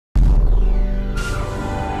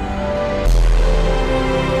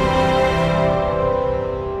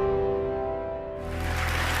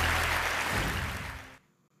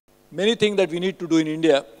many things that we need to do in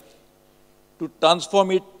India to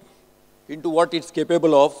transform it into what it's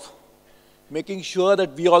capable of, making sure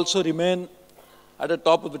that we also remain at the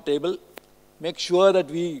top of the table, make sure that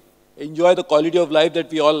we enjoy the quality of life that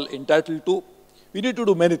we all entitled to. We need to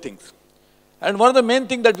do many things. And one of the main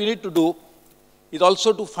things that we need to do is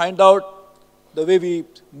also to find out the way we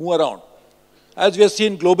move around. As we have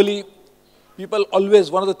seen globally, people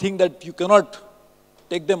always, one of the things that you cannot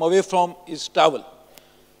take them away from is travel.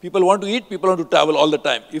 People want to eat, people want to travel all the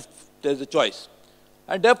time, if there's a choice.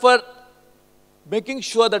 And therefore, making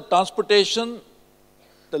sure that transportation,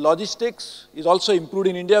 the logistics is also improved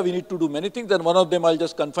in India, we need to do many things, and one of them I'll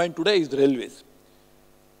just confine today is the railways.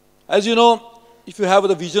 As you know, if you have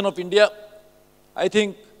the vision of India, I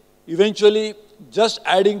think eventually just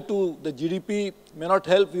adding to the GDP may not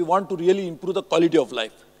help. We want to really improve the quality of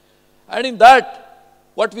life. And in that,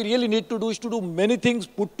 what we really need to do is to do many things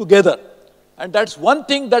put together. And that's one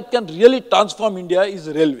thing that can really transform India is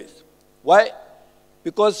railways. Why?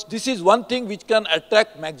 Because this is one thing which can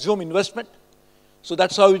attract maximum investment. So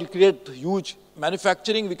that's how we will create huge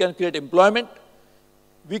manufacturing, we can create employment.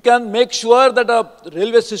 We can make sure that a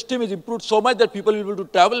railway system is improved so much that people will be able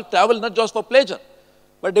to travel not just for pleasure,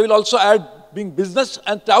 but they will also add being business,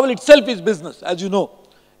 and travel itself is business, as you know.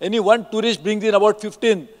 Any one tourist brings in about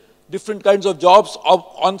 15 different kinds of jobs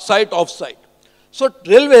on-site, off-site. So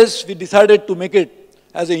railways, we decided to make it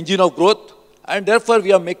as an engine of growth, and therefore we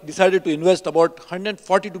have decided to invest about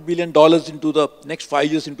 $142 billion into the next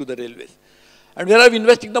 5 years into the railways. And where are we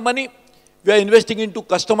investing the money? We are investing into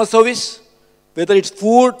customer service, whether it's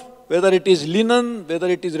food, whether it is linen, whether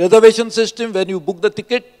it is reservation system when you book the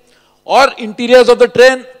ticket, or interiors of the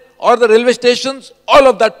train, or the railway stations, all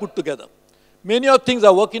of that put together. Many of things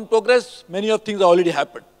are work in progress, many of things are already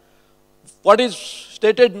happened. What is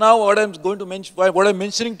stated now, what I'm going to mention, what I'm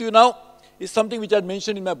mentioning to you now, is something which I had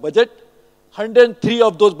mentioned in my budget. 103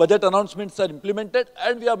 of those budget announcements are implemented,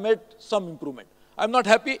 and we have made some improvement. I'm not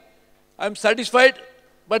happy, I'm satisfied,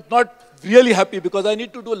 but not really happy because I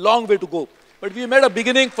need to do a long way to go. But we made a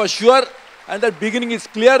beginning for sure, and that beginning is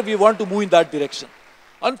clear. We want to move in that direction.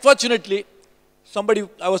 Unfortunately,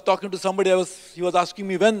 I was talking to somebody, he was asking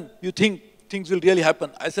me when you think things will really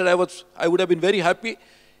happen. I said I would have been very happy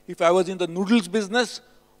if I was in the noodles business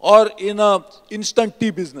or in an instant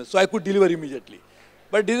tea business, so I could deliver immediately.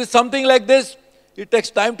 But this is something like this, it takes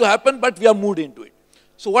time to happen, but we are moved into it.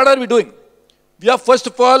 So what are we doing? We are first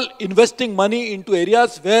of all investing money into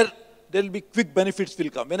areas where there will be quick benefits will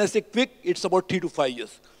come. When I say quick, it's about 3 to 5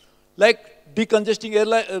 years. Like decongesting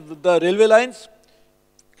the railway lines,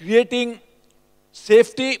 creating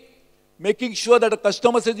safety, making sure that the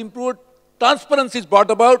customers is improved, transparency is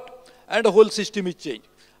brought about, and the whole system is changed.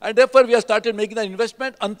 And therefore, we have started making an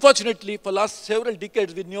investment. Unfortunately, for last several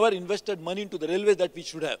decades, we never invested money into the railways that we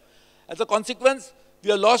should have. As a consequence, we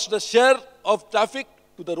have lost the share of traffic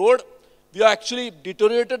to the road. We have actually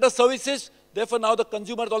deteriorated the services. Therefore, now the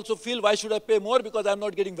consumers also feel, why should I pay more because I'm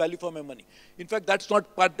not getting value for my money? In fact,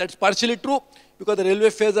 that's partially true because the railway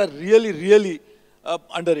fares are really, really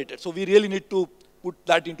underrated. So we really need to put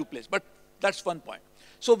that into place. But that's one point.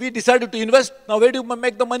 So we decided to invest. Now, where do you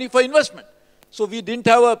make the money for investment? So we didn't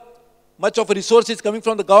have much of a resources coming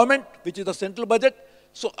from the government, which is the central budget.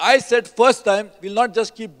 So I said first time, we'll not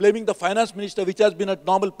just keep blaming the finance minister, which has been a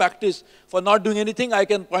normal practice for not doing anything. I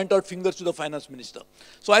can point out fingers to the finance minister.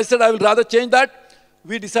 So I said I will rather change that.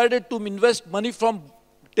 We decided to invest money from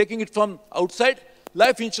taking it from outside.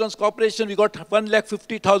 Life Insurance Corporation, we got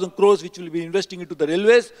 1,50,000 crores, which will be investing into the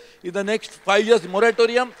railways. In the next 5 years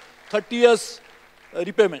moratorium, 30 years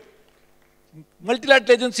repayment.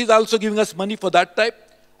 Multilateral agencies are also giving us money for that type.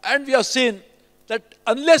 And we have seen that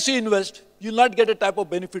unless you invest, you will not get a type of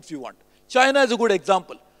benefits you want. China is a good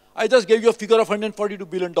example. I just gave you a figure of $142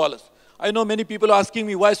 billion. I know many people are asking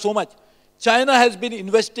me, why so much? China has been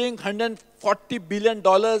investing $140 billion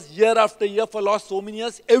year after year for last so many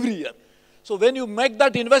years, every year. So when you make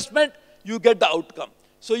that investment, you get the outcome.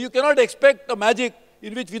 So you cannot expect a magic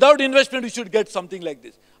in which without investment, you should get something like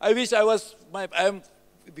this. I wish I was,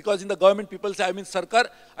 because in the government people say I'm in Sarkar,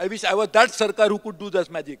 I wish I was that Sarkar who could do this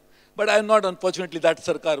magic. But I am not, unfortunately, that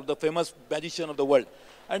Sarkar, the famous magician of the world.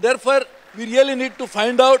 And therefore, we really need to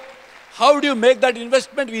find out how do you make that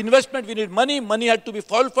investment. We need money. Money had to be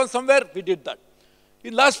found from somewhere. We did that.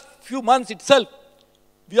 In last few months itself,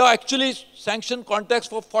 we have actually sanctioned contracts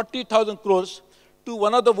for 40,000 crores to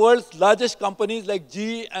one of the world's largest companies like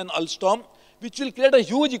GE and Alstom, which will create a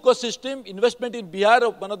huge ecosystem, investment in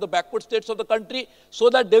Bihar, one of the backward states of the country, so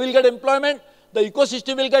that they will get employment, the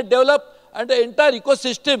ecosystem will get developed, and the entire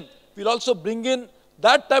ecosystem will also bring in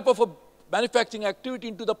that type of a manufacturing activity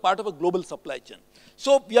into the part of a global supply chain.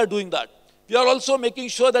 So we are doing that. We are also making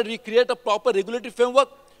sure that we create a proper regulatory framework.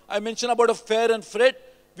 I mentioned about a fair and freight.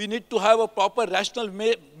 We need to have a proper rational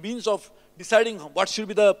means of deciding what should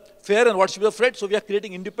be the fair and what should be the freight. So we are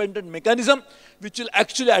creating independent mechanism which will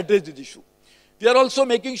actually address this issue. We are also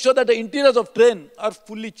making sure that the interiors of train are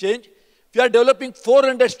fully changed. We are developing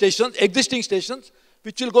 400 stations, existing stations,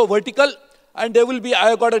 which will go vertical. And there will be, I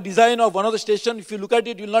have got a design of one of the stations. If you look at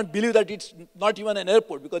it, you will not believe that it's not even an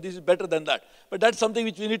airport, because this is better than that. But that's something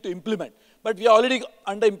which we need to implement. But we are already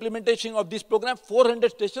under implementation of this program,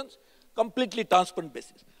 400 stations, completely transparent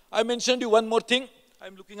basis. I mentioned you one more thing.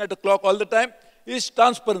 I'm looking at the clock all the time, is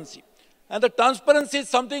transparency. And the transparency is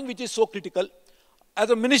something which is so critical. As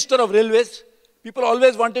a minister of railways, people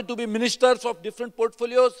always wanted to be ministers of different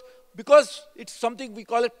portfolios because it's something we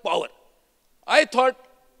call it power. I thought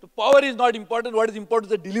the power is not important. What is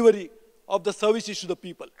important is the delivery of the services to the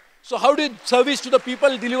people. So how did service to the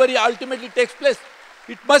people delivery ultimately takes place?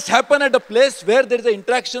 It must happen at a place where there is an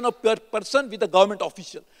interaction of per person with the government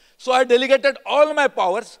official. So I delegated all my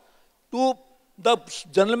powers to the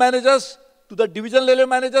general managers, to the divisional railway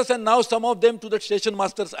managers, and now some of them to the station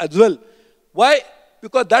masters as well. Why?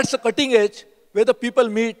 Because that's a cutting edge where the people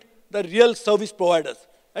meet the real service providers.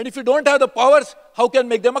 And if you don't have the powers, how can you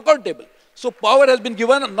make them accountable? So power has been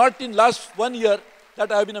given, not in last 1 year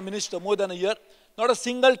that I have been a minister, more than a year. Not a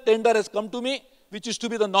single tender has come to me, which used to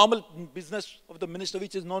be the normal business of the minister,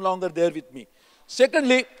 which is no longer there with me.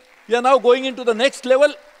 Secondly, we are now going into the next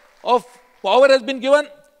level of power has been given.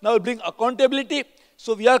 Now we'll bring accountability.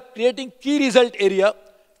 So we are creating key result area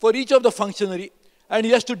for each of the functionary, and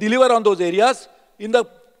he has to deliver on those areas in the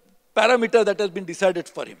parameter that has been decided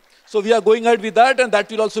for him. So we are going ahead with that, and that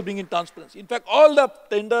will also bring in transparency. In fact, all the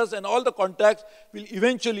tenders and all the contracts will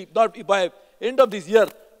eventually, not by end of this year,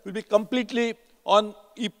 will be completely on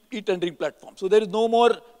e-tendering platform. So there is no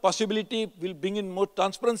more possibility. We'll bring in more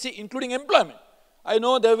transparency, including employment. I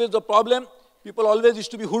know there was a problem. People always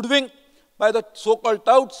used to be hoodwinked by the so-called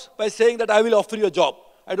touts by saying that I will offer you a job.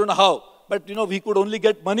 I don't know how, but he could only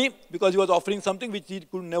get money because he was offering something which he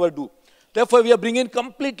could never do. Therefore, we are bringing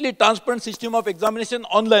completely transparent system of examination,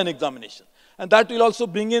 online examination. And that will also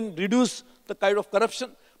reduce the kind of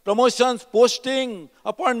corruption. Promotions, posting,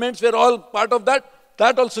 appointments were all part of that.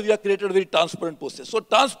 That also we have created a very transparent process. So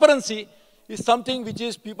transparency is something which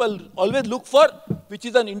is people always look for, which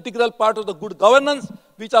is an integral part of the good governance,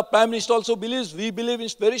 which our Prime Minister also believes. We believe in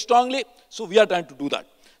very strongly. So we are trying to do that.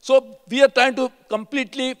 So we are trying to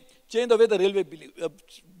completely change the way the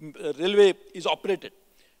railway is operated.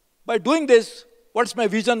 By doing this, what's my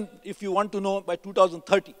vision, if you want to know, by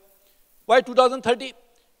 2030? Why 2030?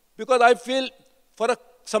 Because I feel for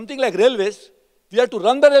something like railways, we have to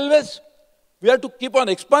run the railways, we have to keep on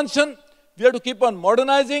expansion, we have to keep on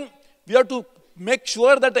modernizing, we have to make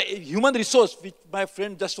sure that the human resource, which my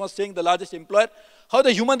friend just was saying, the largest employer, how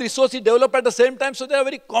the human resource is developed at the same time, so there are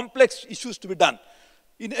very complex issues to be done.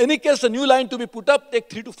 In any case, a new line to be put up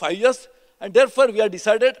takes 3 to 5 years, and therefore we have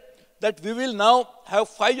decided that we will now have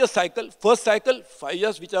 5-year cycle. First cycle, 5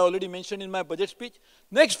 years, which I already mentioned in my budget speech.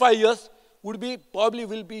 Next 5 years probably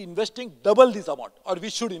will be investing double this amount, or we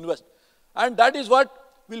should invest. And that is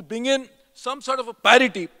what will bring in some sort of a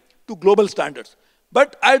parity to global standards.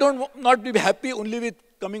 But I not be happy only with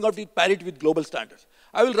coming out with parity with global standards.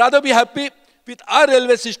 I will rather be happy with our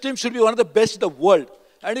railway system should be one of the best in the world.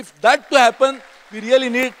 And if that to happen, we really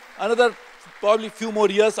need another probably few more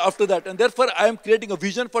years after that. And therefore, I am creating a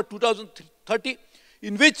vision for 2030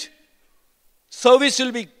 in which service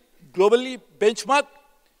will be globally benchmarked,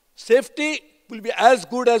 safety will be as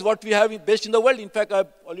good as what we have best in the world. In fact, I've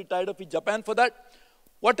already tied up with Japan for that.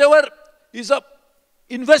 Whatever is a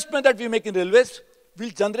investment that we make in railways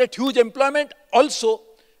will generate huge employment, also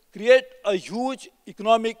create a huge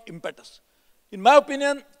economic impetus. In my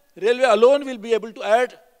opinion, railway alone will be able to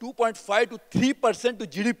add 2.5 to 3% to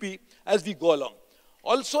GDP as we go along.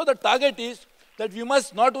 Also, the target is that we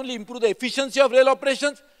must not only improve the efficiency of rail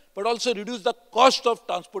operations, but also reduce the cost of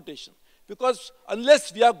transportation. Because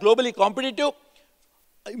unless we are globally competitive,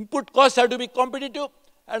 input costs have to be competitive,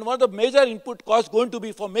 and one of the major input costs going to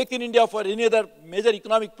be for Make in India, for any other major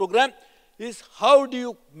economic program, is how do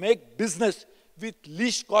you make business with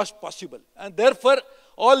least cost possible. And therefore,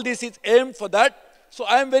 all this is aimed for that. So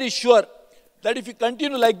I am very sure that if we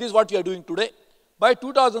continue like this, what we are doing today, by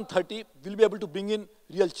 2030, we'll be able to bring in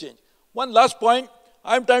real change. One last point,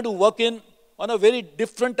 I'm trying to work on a very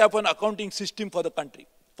different type of an accounting system for the country,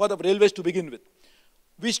 for the railways to begin with.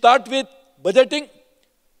 We start with budgeting,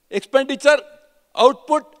 expenditure,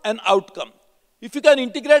 output, and outcome. If you can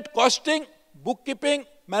integrate costing, bookkeeping,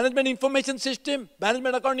 management information system,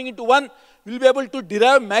 management accounting into one, we'll be able to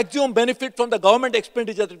derive maximum benefit from the government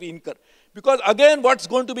expenditure that we incur. Because again, what's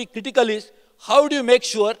going to be critical is, how do you make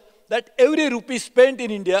sure that every rupee spent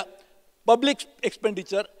in India, public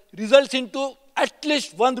expenditure, results into at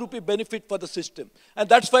least 1 rupee benefit for the system. And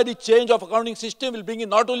that's why the change of accounting system will bring in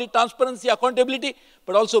not only transparency, accountability,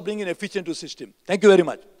 but also bring in efficiency to system. Thank you very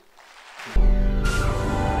much.